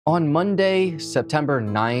On Monday, September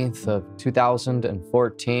 9th of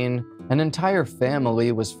 2014, an entire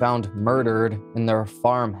family was found murdered in their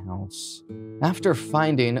farmhouse. After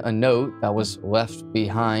finding a note that was left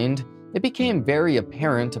behind, it became very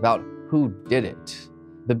apparent about who did it.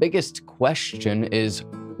 The biggest question is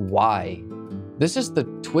why? This is the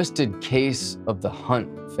twisted case of the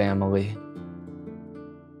Hunt family.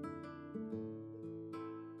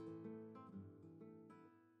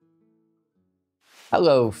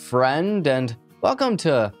 Hello, friend, and welcome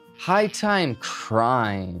to High Time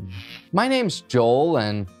Crime. My name's Joel,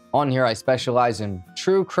 and on here I specialize in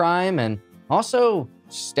true crime and also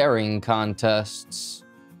staring contests.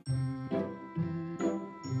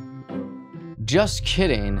 Just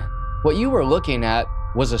kidding. What you were looking at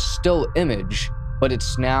was a still image, but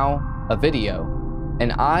it's now a video.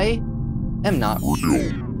 And I am not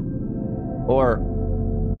real. Or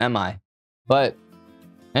am I? But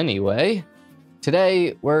anyway,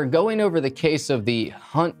 today we're going over the case of the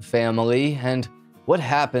Hunt family and what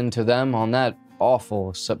happened to them on that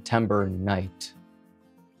awful September night.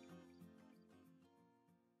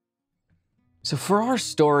 So for our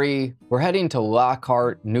story, we're heading to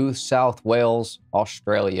Lockhart, New South Wales,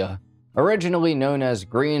 Australia. Originally known as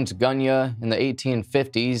Green's Gunya in the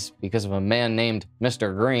 1850s because of a man named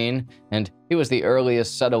Mr. Green, and he was the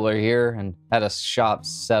earliest settler here and had a shop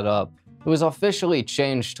set up. It was officially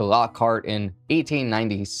changed to Lockhart in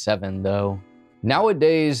 1897 though.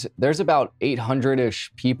 Nowadays, there's about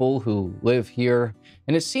 800-ish people who live here,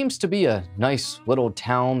 and it seems to be a nice little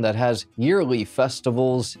town that has yearly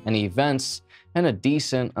festivals and events and a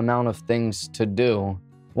decent amount of things to do.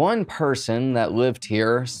 One person that lived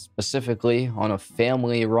here, specifically on a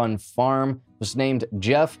family-run farm, was named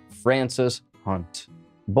Jeff Francis Hunt.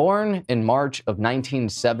 Born in March of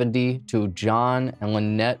 1970 to John and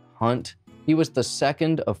Lynette Hunt, he was the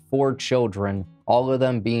second of 4 children, all of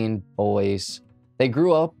them being boys. They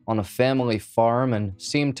grew up on a family farm and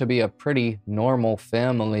seemed to be a pretty normal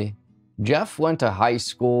family. Jeff went to high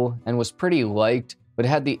school and was pretty liked, but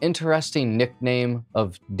had the interesting nickname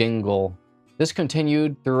of Dingle. This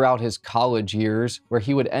continued throughout his college years, where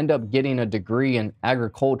he would end up getting a degree in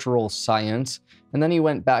agricultural science, and then he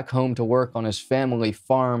went back home to work on his family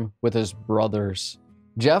farm with his brothers.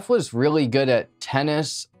 Jeff was really good at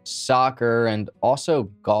tennis, soccer, and also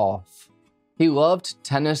golf. He loved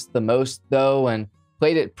tennis the most though, and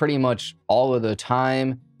played it pretty much all of the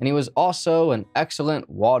time, and he was also an excellent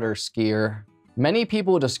water skier. Many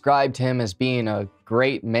people described him as being a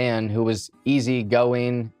great man who was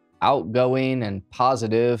easygoing, outgoing, and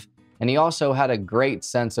positive, and he also had a great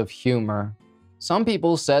sense of humor. Some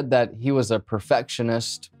people said that he was a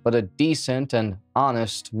perfectionist, but a decent and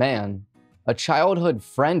honest man. A childhood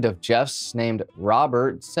friend of Jeff's named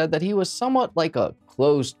Robert said that he was somewhat like a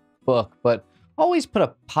closed book, but always put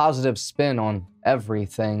a positive spin on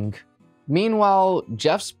everything. Meanwhile,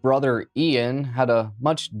 Jeff's brother Ian had a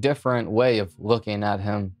much different way of looking at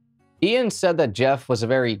him. Ian said that Jeff was a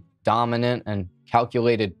very dominant and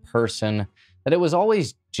calculated person, that it was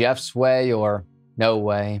always Jeff's way or no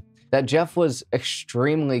way, that Jeff was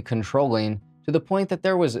extremely controlling to the point that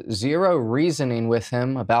there was zero reasoning with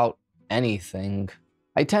him about anything.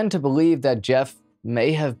 I tend to believe that Jeff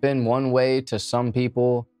may have been one way to some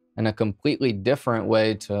people and a completely different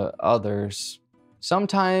way to others.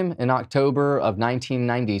 Sometime in October of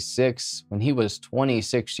 1996, when he was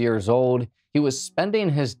 26 years old, he was spending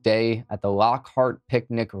his day at the Lockhart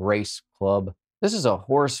Picnic Race Club. This is a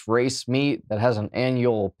horse race meet that has an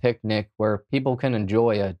annual picnic where people can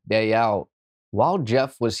enjoy a day out. While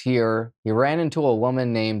Jeff was here, he ran into a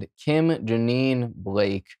woman named Kim Janine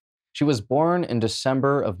Blake. She was born in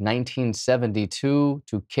December of 1972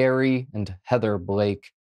 to Carrie and Heather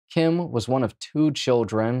Blake. Kim was one of 2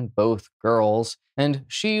 children, both girls, and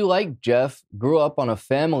she, like Jeff, grew up on a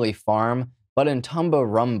family farm, but in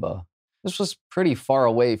Tumbarumba. This was pretty far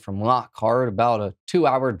away from Lockhart, about a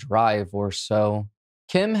 2-hour drive or so.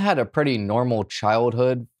 Kim had a pretty normal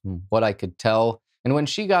childhood, from what I could tell, and when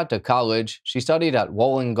she got to college, she studied at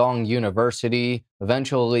Wollongong University,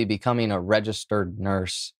 eventually becoming a registered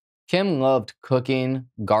nurse. Kim loved cooking,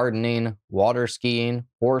 gardening, water skiing,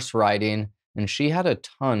 horse riding, and she had a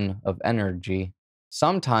ton of energy.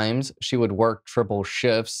 Sometimes she would work triple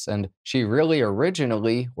shifts, and she really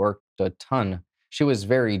originally worked a ton. She was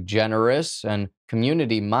very generous and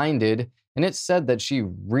community-minded, and it's said that she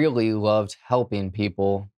really loved helping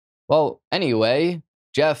people. Well, anyway,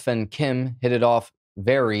 Jeff and Kim hit it off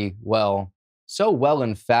very well. So well,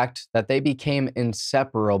 in fact, that they became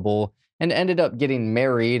inseparable and ended up getting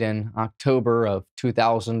married in October of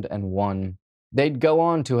 2001. They'd go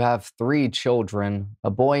on to have 3 children, a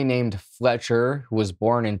boy named Fletcher, who was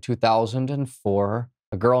born in 2004,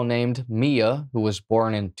 a girl named Mia, who was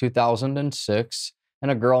born in 2006, and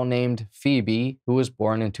a girl named Phoebe, who was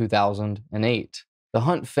born in 2008. The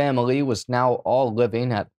Hunt family was now all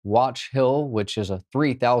living at Watch Hill, which is a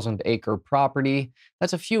 3,000-acre property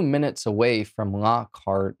that's a few minutes away from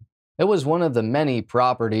Lockhart. It was one of the many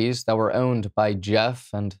properties that were owned by Jeff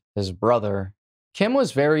and his brother. Kim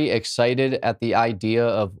was very excited at the idea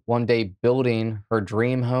of one day building her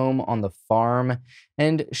dream home on the farm,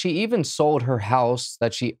 and she even sold her house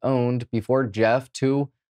that she owned before Jeff to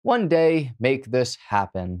one day make this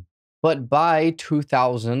happen. But by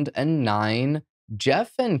 2009,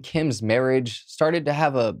 Jeff and Kim's marriage started to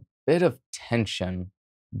have a bit of tension.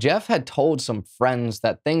 Jeff had told some friends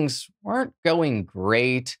that things weren't going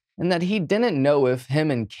great and that he didn't know if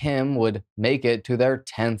him and Kim would make it to their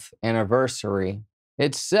 10th anniversary.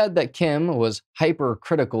 It's said that Kim was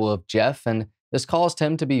hypercritical of Jeff, and this caused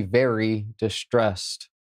him to be very distressed.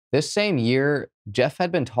 This same year, Jeff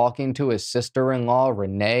had been talking to his sister-in-law,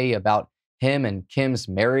 Renee, about him and Kim's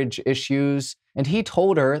marriage issues, and he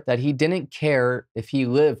told her that he didn't care if he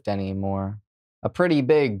lived anymore. A pretty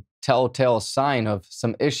big telltale sign of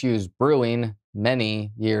some issues brewing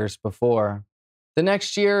many years before. The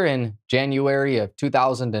next year, in January of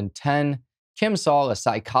 2010, Kim saw a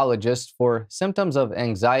psychologist for symptoms of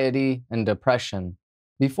anxiety and depression.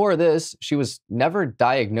 Before this, she was never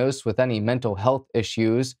diagnosed with any mental health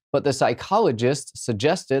issues, but the psychologist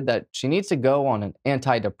suggested that she needs to go on an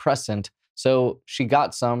antidepressant, so she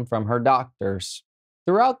got some from her doctors.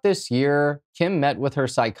 Throughout this year, Kim met with her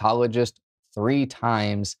psychologist 3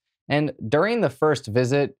 times, and during the first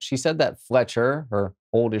visit, she said that Fletcher, her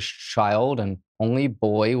oldest child and only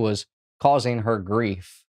boy, was causing her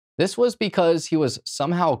grief. This was because he was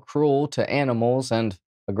somehow cruel to animals and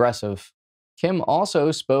aggressive. Kim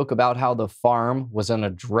also spoke about how the farm was in a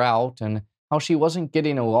drought and how she wasn't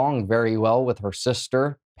getting along very well with her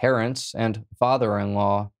sister, parents, and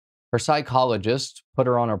father-in-law. Her psychologist put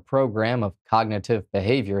her on a program of cognitive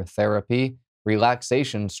behavior therapy,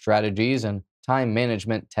 relaxation strategies, and time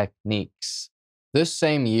management techniques. This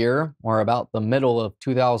same year, or about the middle of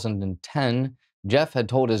 2010, Jeff had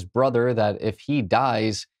told his brother that if he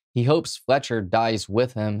dies, he hopes Fletcher dies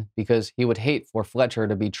with him because he would hate for Fletcher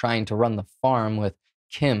to be trying to run the farm with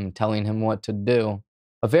Kim telling him what to do.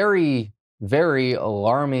 A very, very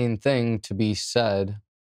alarming thing to be said.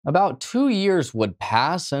 About 2 years would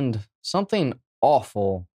pass and something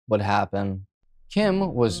awful would happen.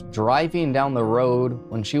 Kim was driving down the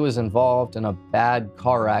road when she was involved in a bad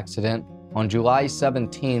car accident on July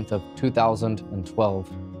 17th of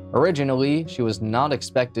 2012. Originally, she was not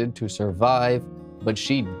expected to survive, but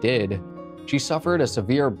she did. She suffered a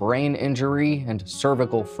severe brain injury and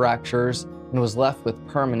cervical fractures and was left with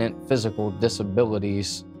permanent physical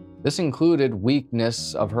disabilities. This included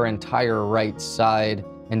weakness of her entire right side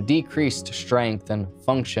and decreased strength and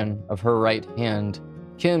function of her right hand.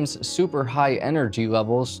 Kim's super high energy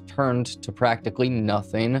levels turned to practically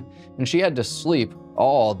nothing, and she had to sleep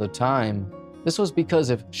all the time. This was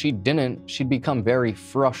because if she didn't, she'd become very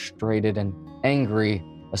frustrated and angry,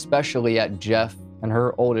 especially at Jeff and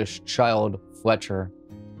her oldest child, Fletcher.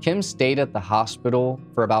 Kim stayed at the hospital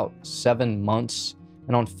for about 7 months,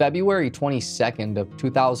 and on February 22nd of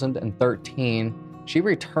 2013, she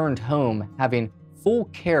returned home having full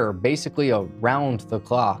care basically around the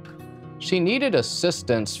clock. She needed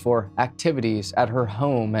assistance for activities at her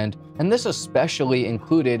home, and this especially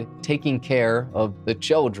included taking care of the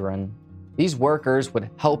children. These workers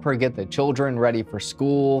would help her get the children ready for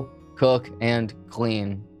school, cook, and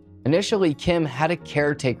clean. Initially, Kim had a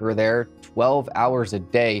caretaker there 12 hours a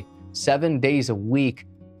day, 7 days a week,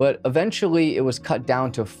 but eventually it was cut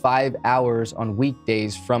down to 5 hours on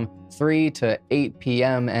weekdays from 3 to 8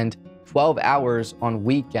 p.m. and 12 hours on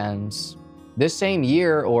weekends. This same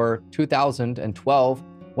year, or 2012,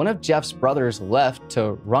 one of Jeff's brothers left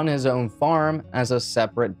to run his own farm as a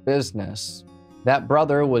separate business. That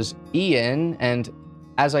brother was Ian, and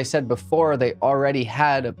as I said before, they already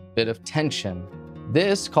had a bit of tension.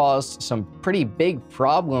 This caused some pretty big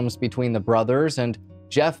problems between the brothers, and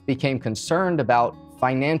Jeff became concerned about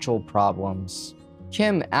financial problems.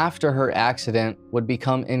 Kim, after her accident, would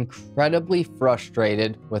become incredibly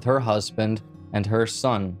frustrated with her husband and her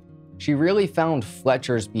son. She really found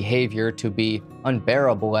Fletcher's behavior to be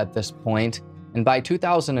unbearable at this point, and by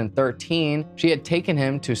 2013, she had taken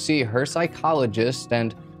him to see her psychologist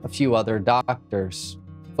and a few other doctors.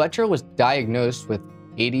 Fletcher was diagnosed with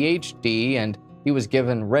ADHD and he was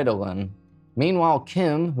given Ritalin. Meanwhile,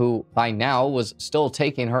 Kim, who by now was still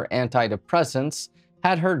taking her antidepressants,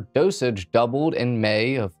 had her dosage doubled in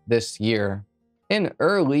May of this year. In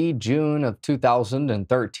early June of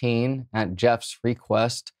 2013, at Jeff's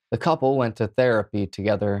request, the couple went to therapy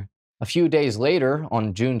together. A few days later,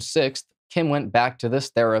 on June 6th, Kim went back to this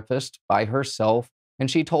therapist by herself, and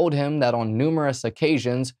she told him that on numerous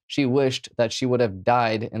occasions she wished that she would have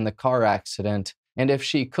died in the car accident, and if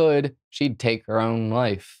she could, she'd take her own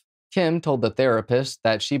life. Kim told the therapist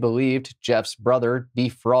that she believed Jeff's brother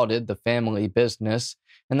defrauded the family business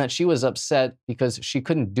and that she was upset because she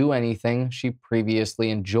couldn't do anything she previously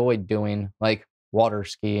enjoyed doing, like water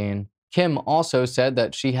skiing. Kim also said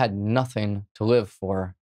that she had nothing to live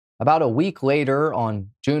for. About a week later,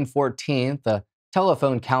 on June 14th, a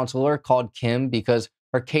telephone counselor called Kim because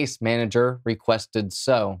her case manager requested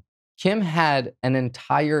so. Kim had an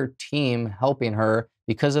entire team helping her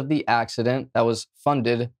because of the accident that was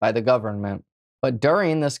funded by the government. But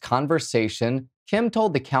during this conversation, Kim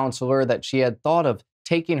told the counselor that she had thought of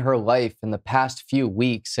taking her life in the past few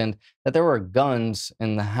weeks and that there were guns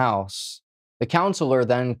in the house. The counselor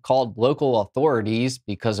then called local authorities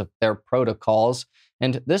because of their protocols,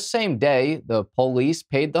 and this same day, the police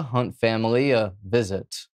paid the Hunt family a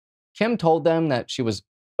visit. Kim told them that she was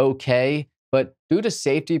okay, but due to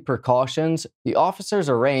safety precautions, the officers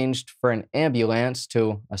arranged for an ambulance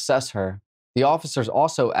to assess her. The officers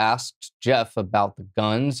also asked Jeff about the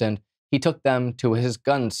guns, and he took them to his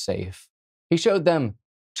gun safe. He showed them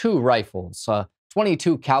 2 rifles, a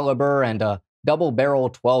 .22 caliber and a double-barrel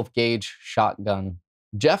 12-gauge shotgun.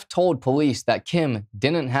 Jeff told police that Kim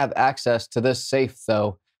didn't have access to this safe,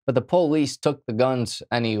 though, but the police took the guns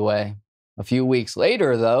anyway. A few weeks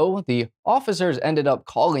later, though, the officers ended up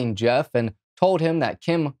calling Jeff and told him that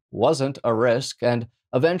Kim wasn't a risk, and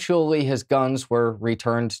eventually his guns were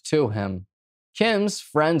returned to him. Kim's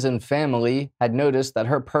friends and family had noticed that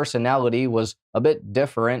her personality was a bit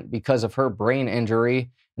different because of her brain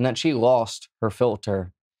injury and that she lost her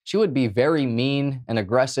filter. She would be very mean and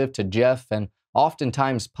aggressive to Jeff and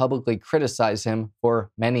oftentimes publicly criticize him for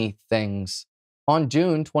many things. On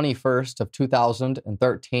June 21st of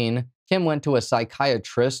 2013, Kim went to a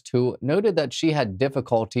psychiatrist who noted that she had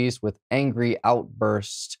difficulties with angry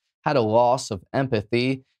outbursts, had a loss of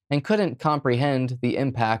empathy, and couldn't comprehend the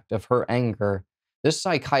impact of her anger. This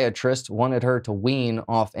psychiatrist wanted her to wean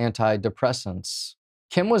off antidepressants.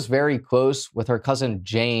 Kim was very close with her cousin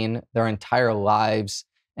Jane their entire lives,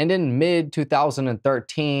 and in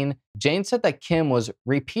mid-2013, Jane said that Kim was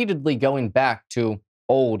repeatedly going back to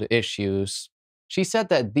old issues. She said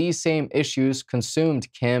that these same issues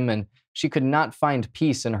consumed Kim and she could not find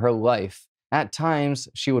peace in her life. At times,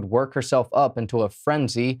 she would work herself up into a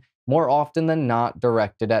frenzy, more often than not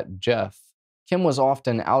directed at Jeff. Kim was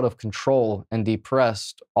often out of control and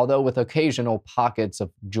depressed, although with occasional pockets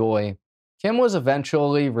of joy. Kim was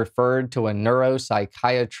eventually referred to a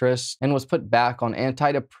neuropsychiatrist and was put back on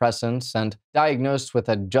antidepressants and diagnosed with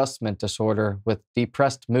adjustment disorder with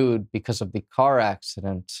depressed mood because of the car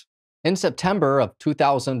accident. In September of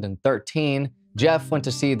 2013, Jeff went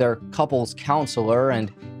to see their couples counselor,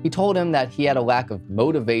 and he told him that he had a lack of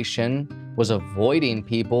motivation, was avoiding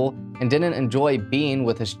people, and didn't enjoy being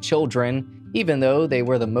with his children, even though they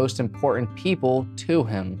were the most important people to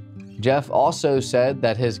him. Jeff also said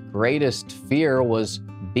that his greatest fear was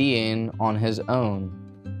being on his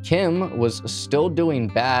own. Kim was still doing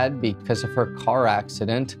bad because of her car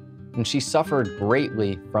accident, and she suffered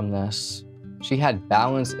greatly from this. She had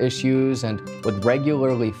balance issues and would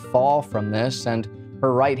regularly fall from this, and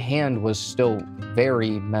her right hand was still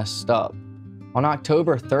very messed up. On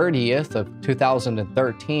October 30th of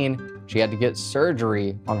 2013, she had to get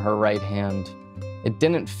surgery on her right hand. It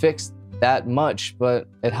didn't fix that much, but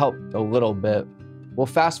it helped a little bit. We'll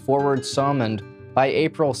fast forward some, and by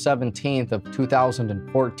April 17th of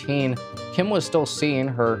 2014, Kim was still seeing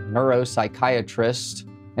her neuropsychiatrist,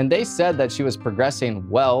 and they said that she was progressing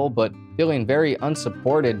well, but feeling very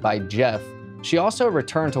unsupported by Jeff. She also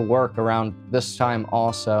returned to work around this time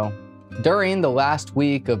also. During the last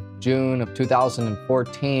week of June of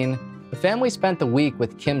 2014, the family spent the week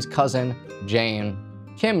with Kim's cousin, Jane.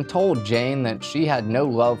 Kim told Jane that she had no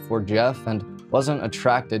love for Jeff and wasn't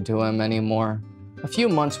attracted to him anymore. A few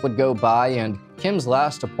months would go by, and Kim's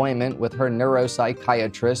last appointment with her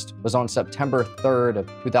neuropsychiatrist was on September 3rd of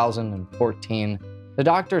 2014. The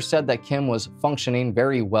doctor said that Kim was functioning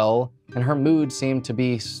very well and her mood seemed to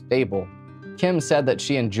be stable. Kim said that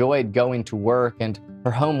she enjoyed going to work and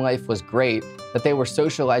her home life was great, that they were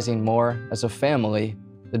socializing more as a family.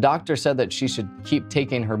 The doctor said that she should keep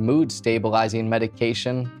taking her mood-stabilizing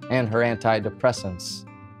medication and her antidepressants.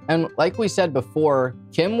 And like we said before,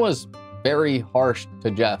 Kim was very harsh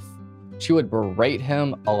to Jeff. She would berate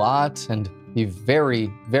him a lot and be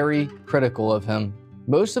very, very critical of him.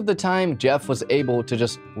 Most of the time, Jeff was able to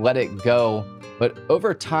just let it go, but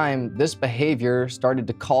over time, this behavior started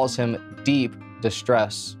to cause him deep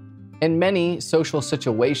distress. In many social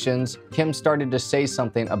situations, Kim started to say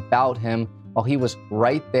something about him while he was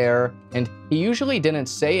right there, and he usually didn't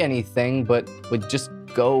say anything but would just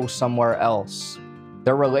go somewhere else.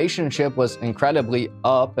 Their relationship was incredibly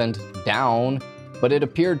up and down, but it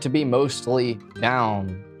appeared to be mostly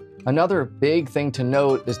down. Another big thing to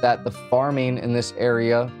note is that the farming in this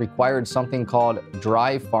area required something called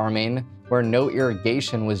dry farming, where no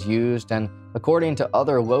irrigation was used, and according to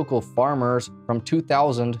other local farmers from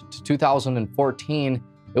 2000 to 2014,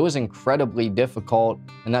 it was incredibly difficult,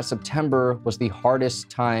 and that September was the hardest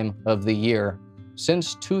time of the year.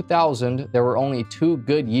 Since 2000, there were only 2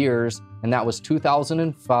 good years, and that was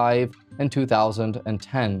 2005 and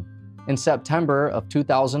 2010. In September of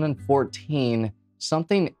 2014,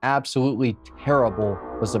 something absolutely terrible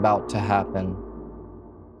was about to happen.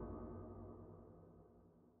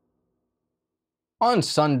 On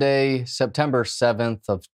Sunday, September 7th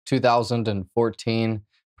of 2014,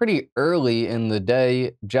 pretty early in the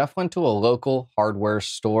day, Jeff went to a local hardware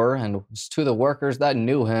store and was to the workers that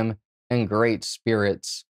knew him in great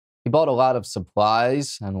spirits. He bought a lot of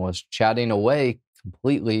supplies and was chatting away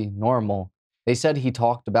completely normal. They said he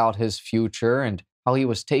talked about his future and how he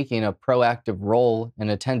was taking a proactive role in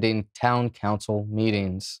attending town council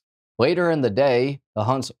meetings. Later in the day, the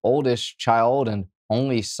Hunt's oldest child and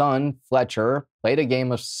only son, Fletcher, played a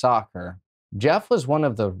game of soccer. Jeff was one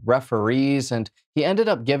of the referees, and he ended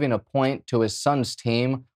up giving a point to his son's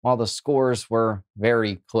team while the scores were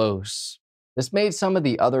very close. This made some of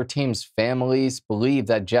the other team's families believe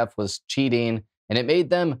that Jeff was cheating, and it made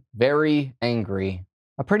them very angry.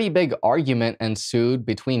 A pretty big argument ensued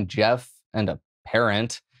between Jeff and a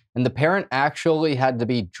parent, and the parent actually had to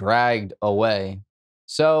be dragged away.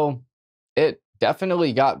 So it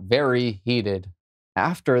definitely got very heated.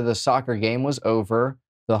 After the soccer game was over,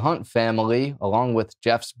 the Hunt family, along with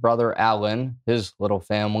Jeff's brother Alan, his little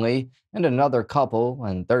family, and another couple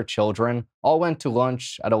and their children, all went to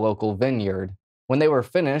lunch at a local vineyard. When they were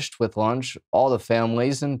finished with lunch, all the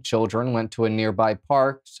families and children went to a nearby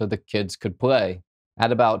park so the kids could play.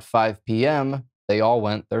 At about 5 p.m., they all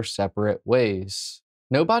went their separate ways.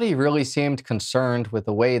 Nobody really seemed concerned with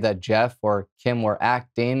the way that Jeff or Kim were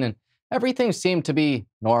acting, and everything seemed to be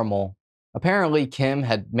normal. Apparently, Kim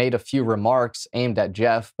had made a few remarks aimed at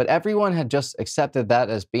Jeff, but everyone had just accepted that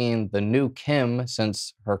as being the new Kim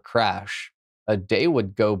since her crash. A day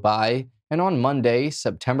would go by, and on Monday,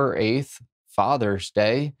 September 8th, Father's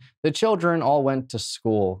Day, the children all went to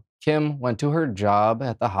school. Kim went to her job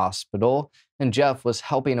at the hospital, and Jeff was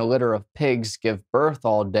helping a litter of pigs give birth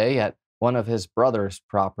all day at one of his brother's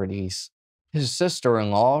properties. His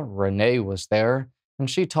sister-in-law, Renee, was there, and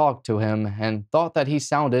she talked to him and thought that he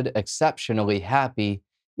sounded exceptionally happy,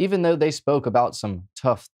 even though they spoke about some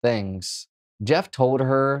tough things. Jeff told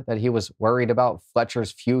her that he was worried about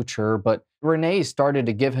Fletcher's future, but Renee started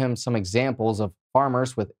to give him some examples of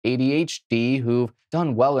farmers with ADHD who've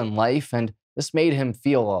done well in life, and this made him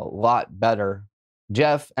feel a lot better.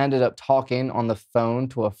 Jeff ended up talking on the phone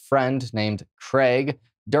to a friend named Craig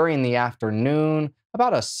during the afternoon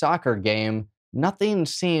about a soccer game. Nothing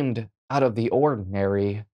seemed out of the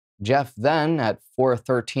ordinary. Jeff then, at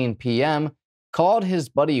 4:13 p.m., called his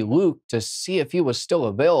buddy Luke to see if he was still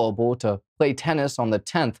available to play tennis on the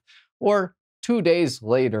 10th, or 2 days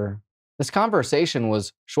later. This conversation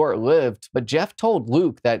was short-lived, but Jeff told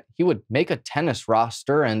Luke that he would make a tennis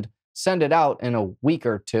roster and send it out in a week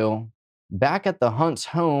or two. Back at the Hunt's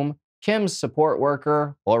home, Kim's support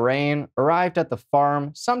worker, Lorraine, arrived at the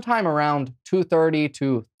farm sometime around 2:30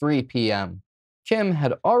 to 3 p.m. Kim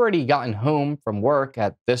had already gotten home from work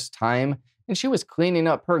at this time, and she was cleaning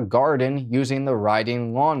up her garden using the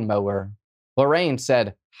riding lawnmower. Lorraine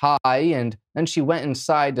said hi, and then she went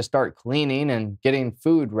inside to start cleaning and getting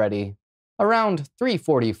food ready. Around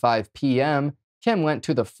 3:45 p.m., Kim went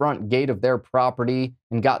to the front gate of their property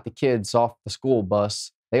and got the kids off the school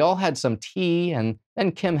bus. They all had some tea, and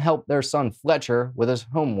then Kim helped their son Fletcher with his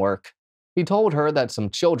homework. He told her that some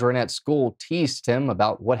children at school teased him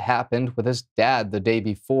about what happened with his dad the day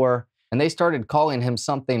before, and they started calling him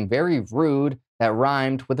something very rude that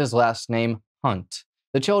rhymed with his last name, Hunt.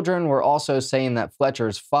 The children were also saying that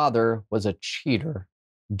Fletcher's father was a cheater.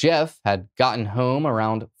 Jeff had gotten home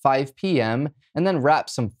around 5 p.m. and then wrapped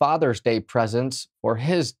some Father's Day presents for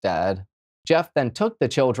his dad. Jeff then took the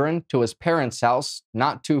children to his parents' house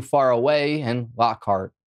not too far away in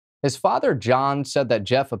Lockhart. His father, John, said that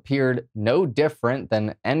Jeff appeared no different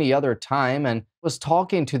than any other time and was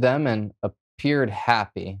talking to them and appeared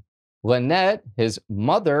happy. Lynette, his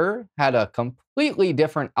mother, had a completely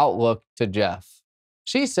different outlook to Jeff.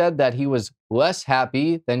 She said that he was less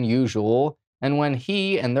happy than usual, and when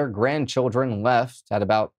he and their grandchildren left at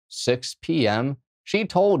about 6 p.m., she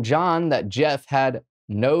told John that Jeff had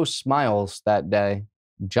no smiles that day.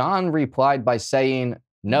 John replied by saying,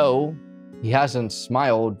 "No, he hasn't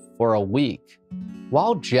smiled for a week."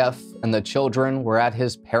 While Jeff and the children were at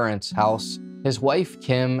his parents' house, his wife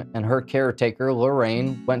Kim and her caretaker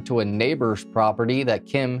Lorraine went to a neighbor's property that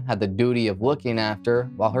Kim had the duty of looking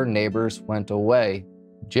after while her neighbors went away.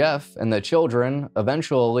 Jeff and the children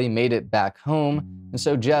eventually made it back home, and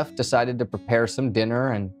so Jeff decided to prepare some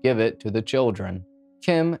dinner and give it to the children.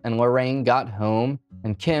 Kim and Lorraine got home,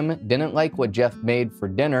 and Kim didn't like what Jeff made for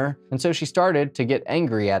dinner, and so she started to get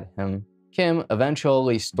angry at him. Kim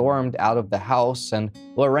eventually stormed out of the house, and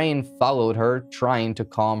Lorraine followed her, trying to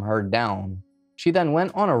calm her down. She then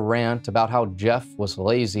went on a rant about how Jeff was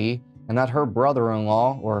lazy and that her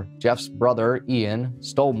brother-in-law, or Jeff's brother, Ian,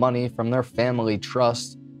 stole money from their family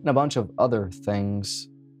trust and a bunch of other things.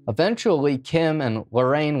 Eventually, Kim and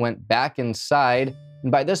Lorraine went back inside,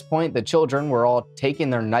 and by this point, the children were all taking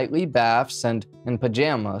their nightly baths and in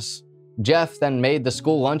pajamas. Jeff then made the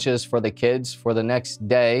school lunches for the kids for the next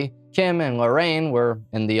day. Kim and Lorraine were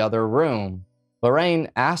in the other room. Lorraine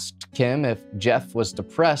asked Kim if Jeff was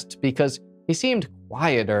depressed because he seemed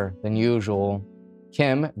quieter than usual.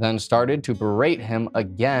 Kim then started to berate him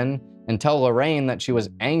again and tell Lorraine that she was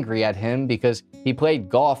angry at him because he played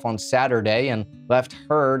golf on Saturday and left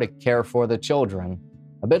her to care for the children.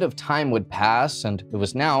 A bit of time would pass, and it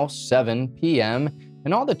was now 7 p.m.,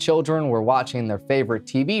 and all the children were watching their favorite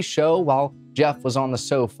TV show while Jeff was on the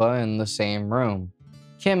sofa in the same room.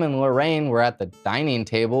 Kim and Lorraine were at the dining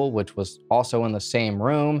table, which was also in the same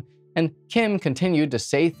room, and Kim continued to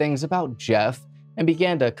say things about Jeff and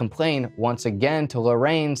began to complain once again to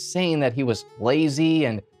Lorraine, saying that he was lazy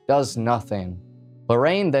and does nothing.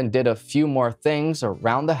 Lorraine then did a few more things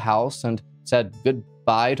around the house and said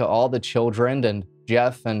goodbye to all the children and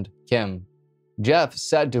Jeff and Kim. Jeff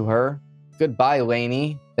said to her, "Goodbye,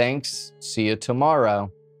 Lainey. Thanks. See you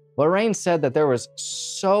tomorrow." Lorraine said that there was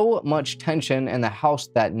so much tension in the house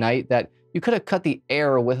that night that you could have cut the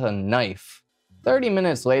air with a knife. 30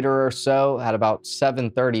 minutes later or so, at about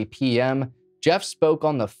 7:30 p.m., Jeff spoke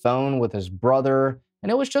on the phone with his brother,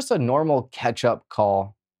 and it was just a normal catch-up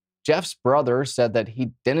call. Jeff's brother said that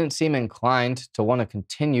he didn't seem inclined to want to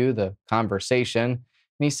continue the conversation,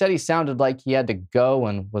 and he said he sounded like he had to go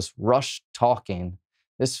and was rushed talking.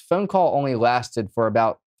 This phone call only lasted for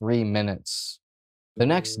about 3 minutes. The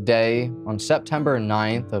next day, on September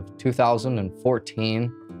 9th of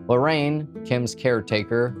 2014, Lorraine, Kim's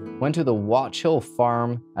caretaker, went to the Watch Hill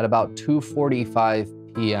farm at about 2:45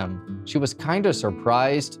 p.m. She was kind of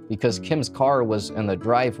surprised because Kim's car was in the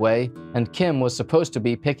driveway and Kim was supposed to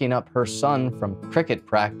be picking up her son from cricket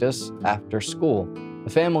practice after school. The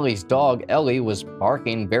family's dog, Ellie, was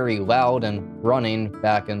barking very loud and running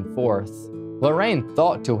back and forth. Lorraine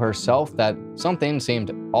thought to herself that something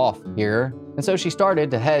seemed off here, and so she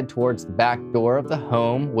started to head towards the back door of the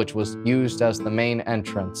home, which was used as the main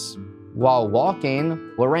entrance. While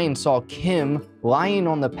walking, Lorraine saw Kim lying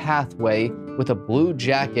on the pathway with a blue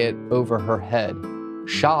jacket over her head.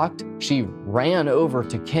 Shocked, she ran over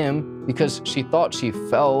to Kim because she thought she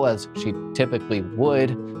fell as she typically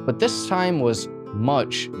would, but this time was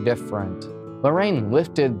much different. Lorraine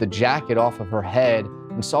lifted the jacket off of her head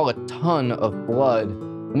and saw a ton of blood.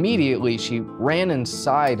 Immediately, she ran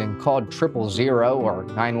inside and called 000 or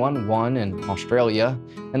 911 in Australia,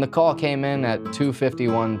 and the call came in at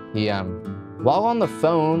 2:51 p.m. While on the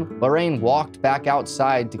phone, Lorraine walked back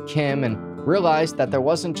outside to Kim and realized that there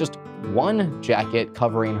wasn't just one jacket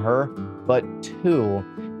covering her, but two,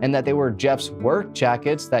 and that they were Jeff's work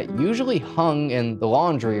jackets that usually hung in the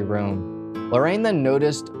laundry room. Lorraine then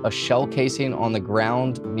noticed a shell casing on the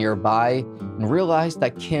ground nearby and realized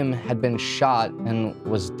that Kim had been shot and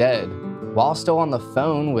was dead. While still on the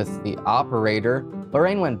phone with the operator,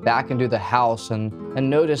 Lorraine went back into the house and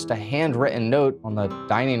noticed a handwritten note on the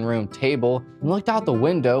dining room table and looked out the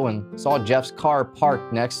window and saw Jeff's car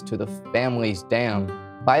parked next to the family's dam.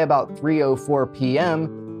 By about 3:04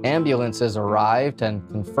 p.m., ambulances arrived and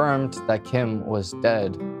confirmed that Kim was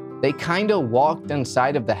dead. They kinda walked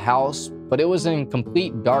inside of the house, but it was in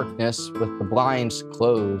complete darkness with the blinds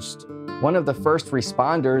closed. One of the first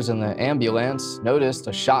responders in the ambulance noticed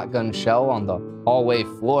a shotgun shell on the hallway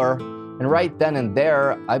floor, and right then and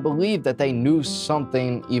there, I believe that they knew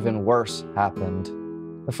something even worse happened.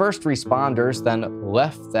 The first responders then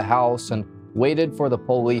left the house and waited for the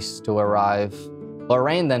police to arrive.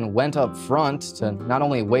 Lorraine then went up front to not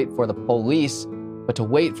only wait for the police, but to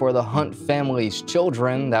wait for the Hunt family's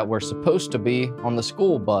children that were supposed to be on the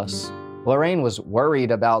school bus. Lorraine was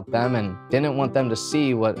worried about them and didn't want them to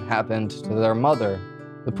see what happened to their mother.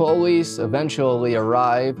 The police eventually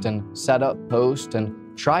arrived and set up post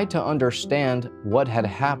and tried to understand what had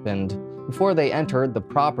happened. Before they entered the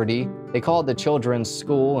property, they called the children's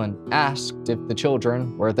school and asked if the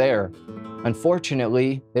children were there.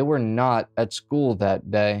 Unfortunately, they were not at school that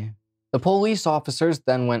day. The police officers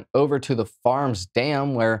then went over to the farm's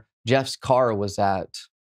dam where Jeff's car was at.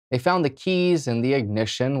 They found the keys in the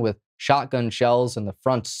ignition with shotgun shells in the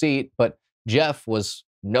front seat, but Jeff was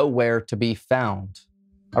nowhere to be found.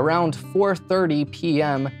 Around 4:30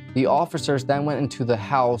 p.m., the officers then went into the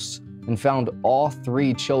house and found all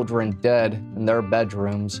 3 children dead in their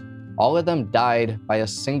bedrooms. All of them died by a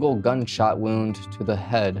single gunshot wound to the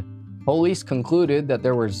head. Police concluded that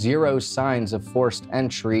there were 0 signs of forced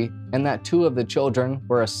entry and that 2 of the children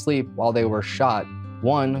were asleep while they were shot.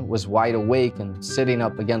 One was wide awake and sitting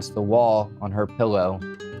up against the wall on her pillow.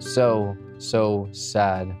 So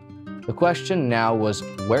sad. The question now was,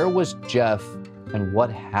 where was Jeff and what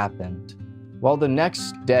happened? Well, the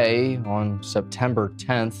next day, on September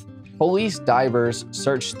 10th, police divers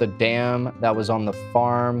searched the dam that was on the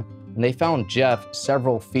farm, and they found Jeff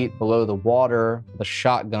several feet below the water with a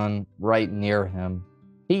shotgun right near him.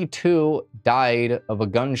 He too died of a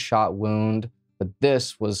gunshot wound, but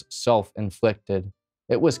this was self-inflicted.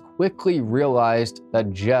 It was quickly realized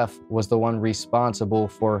that Jeff was the one responsible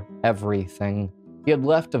for everything. He had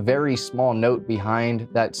left a very small note behind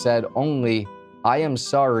that said only, "I am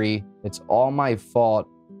sorry, it's all my fault,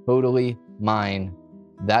 totally mine."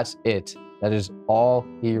 That's it. That is all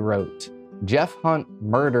he wrote. Jeff Hunt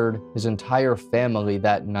murdered his entire family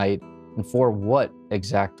that night, and for what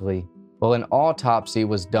exactly? Well, an autopsy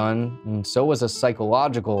was done, and so was a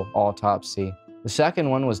psychological autopsy. The second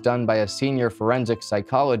one was done by a senior forensic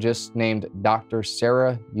psychologist named Dr.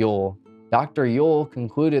 Sarah Yule. Dr. Yule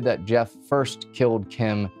concluded that Jeff first killed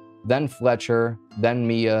Kim, then Fletcher, then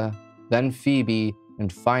Mia, then Phoebe,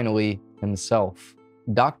 and finally himself.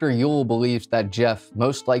 Dr. Yule believes that Jeff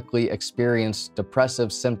most likely experienced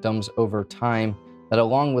depressive symptoms over time that,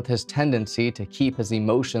 along with his tendency to keep his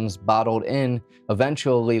emotions bottled in,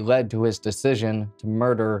 eventually led to his decision to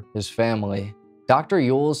murder his family. Dr.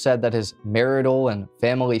 Yule said that his marital and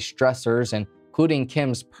family stressors, including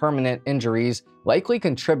Kim's permanent injuries, likely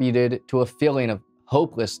contributed to a feeling of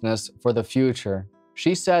hopelessness for the future.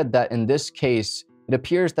 She said that in this case, it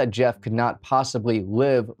appears that Jeff could not possibly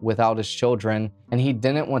live without his children, and he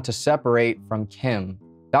didn't want to separate from Kim.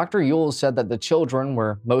 Dr. Yule said that the children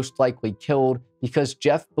were most likely killed because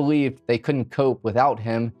Jeff believed they couldn't cope without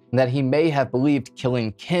him, and that he may have believed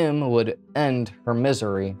killing Kim would end her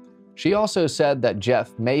misery. She also said that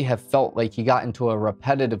Jeff may have felt like he got into a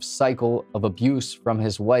repetitive cycle of abuse from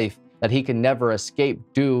his wife that he could never escape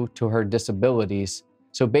due to her disabilities.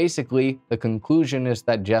 So basically, the conclusion is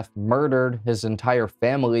that Jeff murdered his entire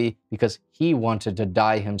family because he wanted to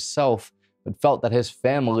die himself, but felt that his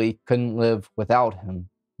family couldn't live without him.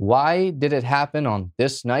 Why did it happen on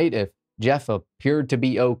this night if Jeff appeared to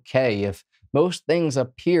be okay, if most things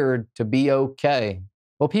appeared to be okay?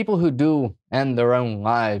 Well, people who do end their own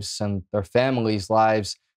lives and their families'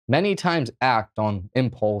 lives many times act on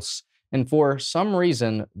impulse, and for some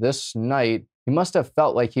reason this night, he must have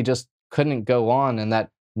felt like he just couldn't go on and that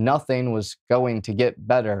nothing was going to get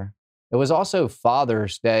better. It was also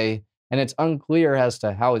Father's Day, and it's unclear as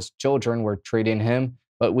to how his children were treating him,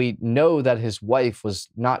 but we know that his wife was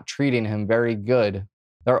not treating him very good.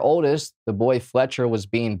 Their oldest, the boy Fletcher, was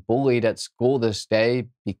being bullied at school this day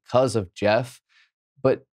because of Jeff,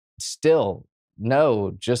 but still,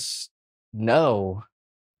 no, just no.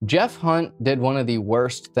 Jeff Hunt did one of the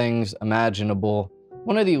worst things imaginable,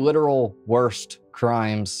 one of the literal worst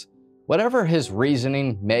crimes. Whatever his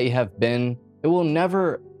reasoning may have been, it will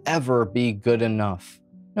never, ever be good enough.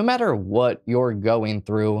 No matter what you're going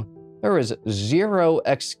through, there is zero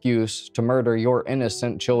excuse to murder your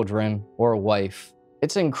innocent children or wife.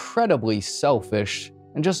 It's incredibly selfish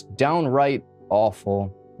and just downright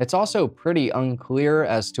awful. It's also pretty unclear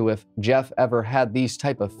as to if Jeff ever had these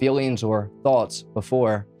type of feelings or thoughts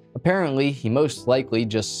before. Apparently, he most likely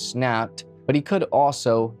just snapped, but he could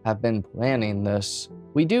also have been planning this.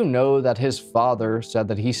 We do know that his father said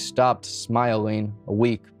that he stopped smiling a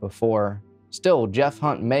week before. Still, Jeff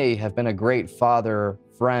Hunt may have been a great father,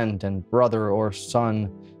 friend, and brother or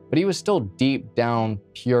son, but he was still deep down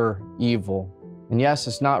pure evil. And yes,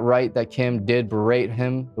 it's not right that Kim did berate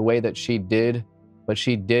him the way that she did, but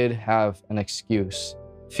she did have an excuse.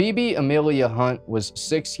 Phoebe Amelia Hunt was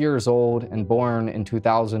 6 years old and born in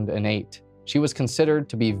 2008. She was considered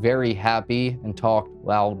to be very happy and talked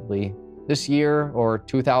loudly. This year, or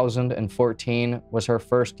 2014, was her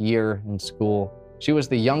first year in school. She was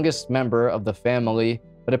the youngest member of the family,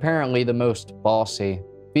 but apparently the most bossy.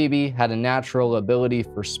 Phoebe had a natural ability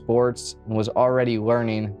for sports and was already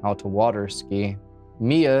learning how to water ski.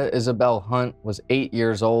 Mia Isabel Hunt was 8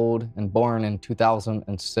 years old and born in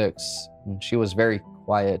 2006, and she was very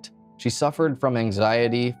quiet. She suffered from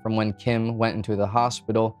anxiety from when Kim went into the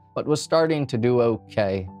hospital, but was starting to do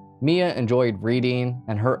okay. Mia enjoyed reading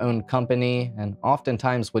and her own company, and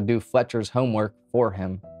oftentimes would do Fletcher's homework for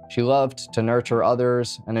him. She loved to nurture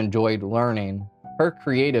others and enjoyed learning. Her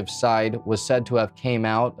creative side was said to have came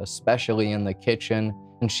out, especially in the kitchen,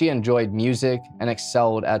 and she enjoyed music and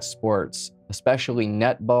excelled at sports, especially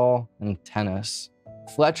netball and tennis.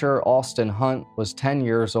 Fletcher Alston Hunt was 10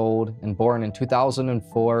 years old and born in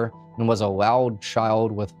 2004 and was a loud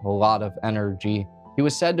child with a lot of energy. He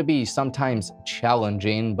was said to be sometimes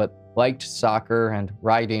challenging, but liked soccer and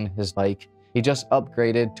riding his bike. He just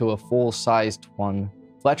upgraded to a full-sized one.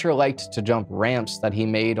 Fletcher liked to jump ramps that he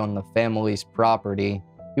made on the family's property.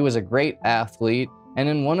 He was a great athlete, and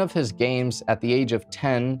in one of his games at the age of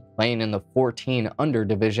 10, playing in the 14 under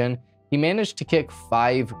division, he managed to kick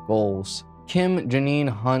 5 goals. Kim Janine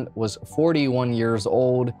Hunt was 41 years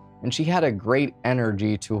old, and she had a great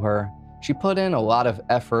energy to her. She put in a lot of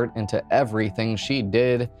effort into everything she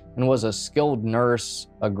did and was a skilled nurse,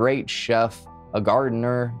 a great chef, a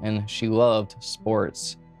gardener, and she loved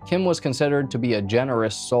sports. Kim was considered to be a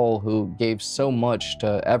generous soul who gave so much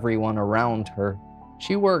to everyone around her.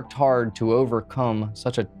 She worked hard to overcome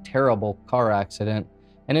such a terrible car accident,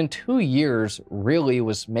 and in 2 years really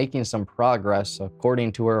was making some progress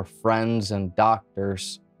according to her friends and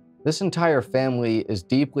doctors. This entire family is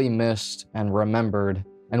deeply missed and remembered,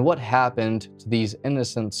 and what happened to these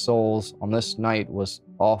innocent souls on this night was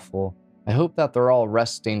awful. I hope that they're all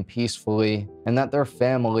resting peacefully and that their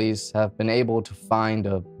families have been able to find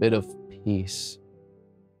a bit of peace.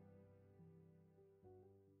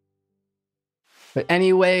 But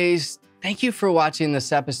anyways, thank you for watching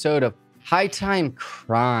this episode of High Time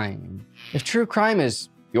Crime. If true crime is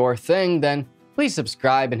your thing, then please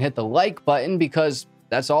subscribe and hit the like button because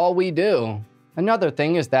that's all we do. Another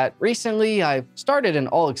thing is that recently I started an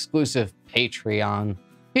all-exclusive Patreon.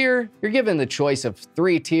 Here, you're given the choice of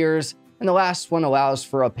 3 tiers, and the last one allows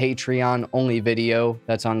for a Patreon-only video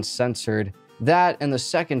that's uncensored. That and the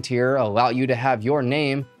second tier allow you to have your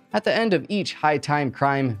name at the end of each High Time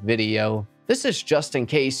Crime video. This is just in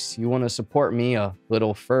case you want to support me a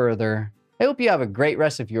little further. I hope you have a great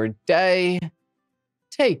rest of your day.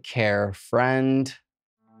 Take care, friend.